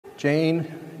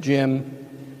Jane, Jim,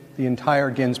 the entire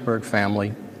Ginsburg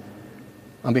family,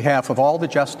 on behalf of all the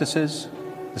justices,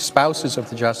 the spouses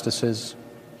of the justices,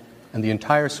 and the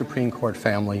entire Supreme Court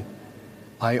family,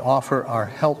 I offer our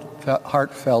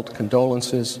heartfelt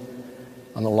condolences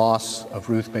on the loss of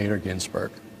Ruth Bader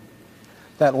Ginsburg.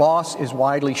 That loss is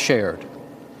widely shared,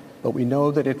 but we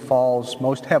know that it falls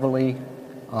most heavily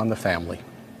on the family.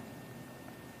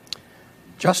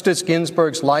 Justice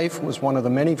Ginsburg's life was one of the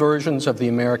many versions of the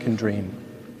American dream.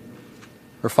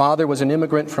 Her father was an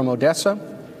immigrant from Odessa.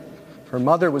 Her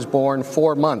mother was born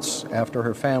 4 months after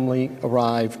her family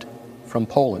arrived from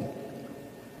Poland.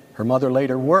 Her mother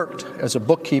later worked as a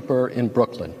bookkeeper in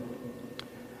Brooklyn.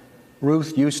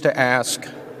 Ruth used to ask,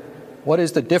 "What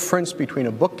is the difference between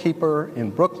a bookkeeper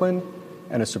in Brooklyn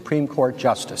and a Supreme Court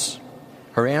justice?"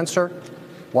 Her answer,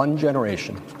 1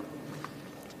 generation.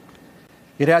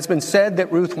 It has been said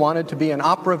that Ruth wanted to be an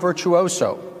opera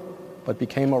virtuoso, but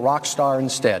became a rock star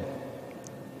instead.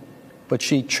 But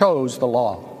she chose the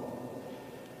law.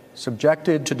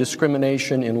 Subjected to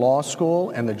discrimination in law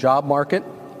school and the job market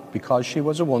because she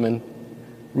was a woman,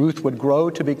 Ruth would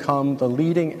grow to become the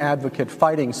leading advocate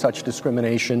fighting such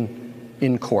discrimination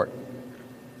in court.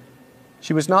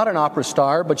 She was not an opera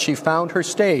star, but she found her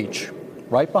stage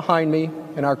right behind me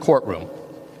in our courtroom.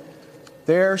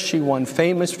 There, she won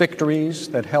famous victories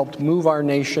that helped move our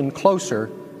nation closer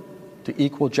to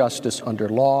equal justice under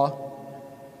law,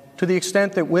 to the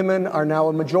extent that women are now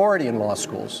a majority in law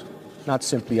schools, not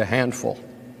simply a handful.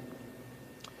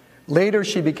 Later,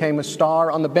 she became a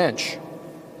star on the bench,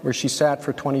 where she sat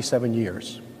for 27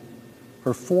 years.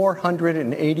 Her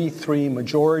 483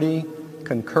 majority,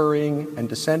 concurring, and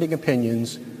dissenting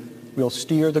opinions will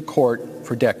steer the court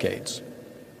for decades.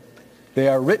 They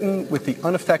are written with the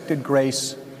unaffected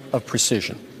grace of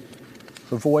precision.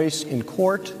 Her voice in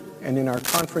court and in our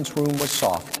conference room was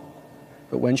soft,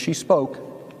 but when she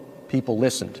spoke, people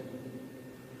listened.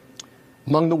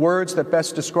 Among the words that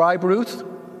best describe Ruth,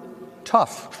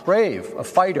 tough, brave, a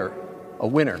fighter, a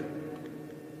winner,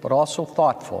 but also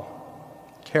thoughtful,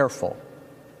 careful,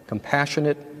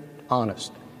 compassionate,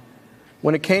 honest.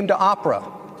 When it came to opera,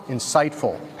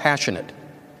 insightful, passionate.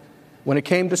 When it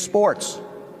came to sports,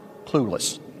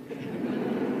 clueless.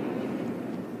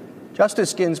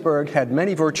 Justice Ginsburg had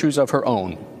many virtues of her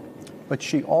own, but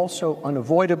she also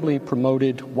unavoidably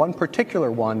promoted one particular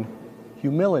one,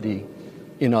 humility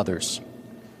in others.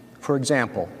 For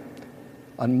example,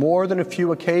 on more than a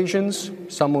few occasions,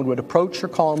 someone would approach or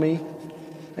call me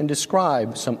and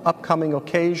describe some upcoming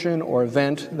occasion or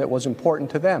event that was important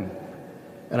to them,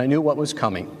 and I knew what was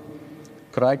coming.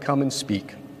 Could I come and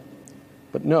speak?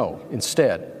 But no,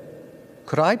 instead,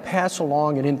 could I pass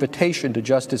along an invitation to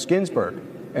Justice Ginsburg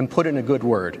and put in a good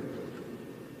word?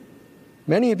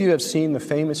 Many of you have seen the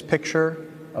famous picture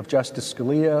of Justice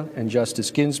Scalia and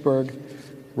Justice Ginsburg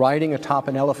riding atop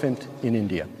an elephant in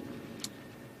India.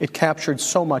 It captured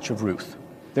so much of Ruth.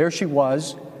 There she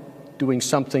was, doing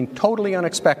something totally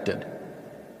unexpected,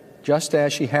 just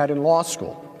as she had in law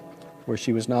school, where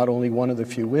she was not only one of the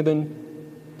few women,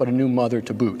 but a new mother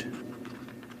to boot.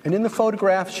 And in the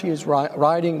photograph, she is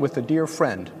riding with a dear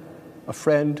friend, a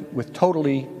friend with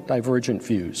totally divergent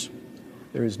views.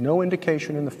 There is no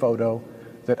indication in the photo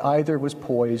that either was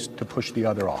poised to push the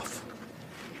other off.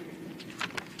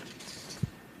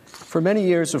 For many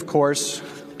years, of course,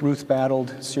 Ruth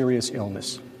battled serious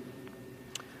illness.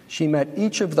 She met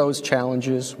each of those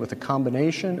challenges with a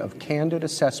combination of candid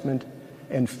assessment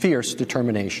and fierce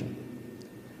determination.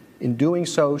 In doing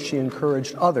so, she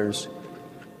encouraged others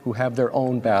who have their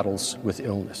own battles with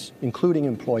illness, including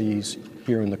employees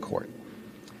here in the court.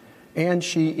 And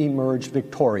she emerged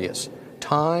victorious,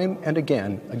 time and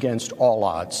again, against all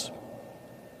odds.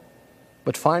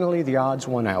 But finally, the odds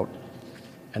won out,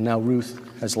 and now Ruth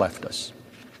has left us.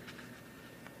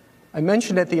 I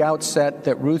mentioned at the outset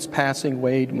that Ruth's passing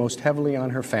weighed most heavily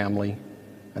on her family,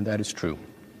 and that is true.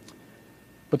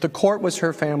 But the court was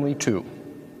her family, too.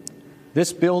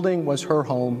 This building was her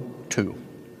home, too.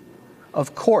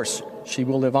 Of course, she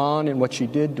will live on in what she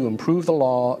did to improve the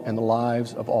law and the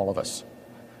lives of all of us.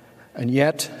 And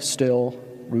yet, still,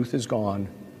 Ruth is gone,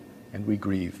 and we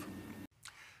grieve.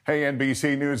 Hey,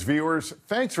 NBC News viewers,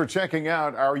 thanks for checking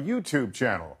out our YouTube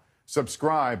channel.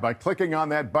 Subscribe by clicking on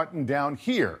that button down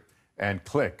here, and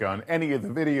click on any of the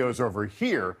videos over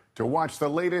here to watch the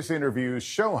latest interviews,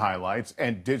 show highlights,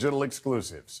 and digital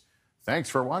exclusives. Thanks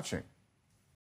for watching.